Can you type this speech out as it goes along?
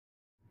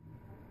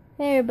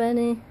Hey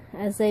everybody,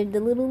 I saved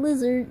the little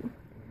lizard.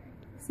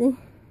 See?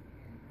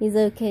 He's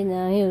okay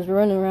now. He was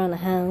running around the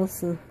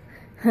house and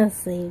I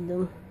saved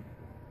him.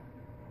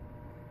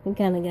 He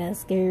kind of got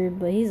scared,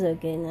 but he's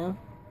okay now.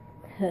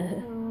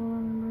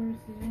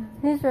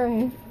 He's right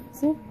here.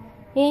 See?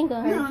 He ain't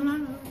gonna hurt.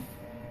 No.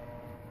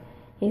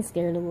 He's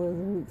scared of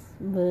lizards,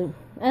 but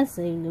I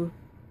saved him.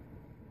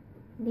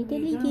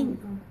 Making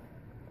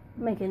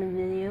a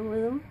video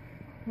with him.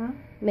 Huh?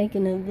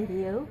 Making a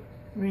video.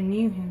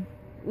 Renew him.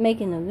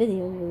 Making a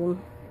video with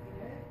him.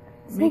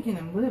 Making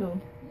him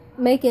little.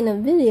 Making a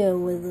video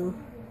with him.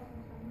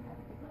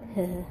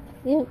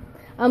 Yep.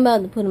 I'm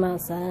about to put him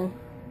outside.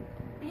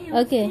 Hey,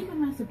 Okay. Keep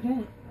him as a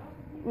pet.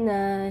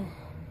 Nah.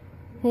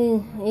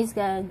 He's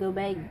gotta go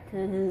back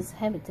to his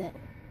habitat.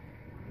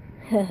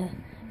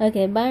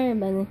 Okay, bye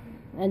everybody.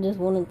 I just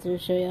wanted to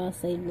show y'all I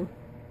saved him.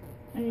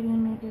 Are you gonna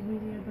make a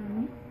video about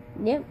me?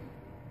 Yep.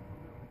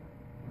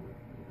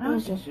 I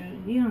was just sure.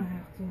 You don't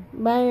have to.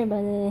 Bye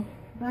everybody.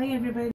 Bye everybody.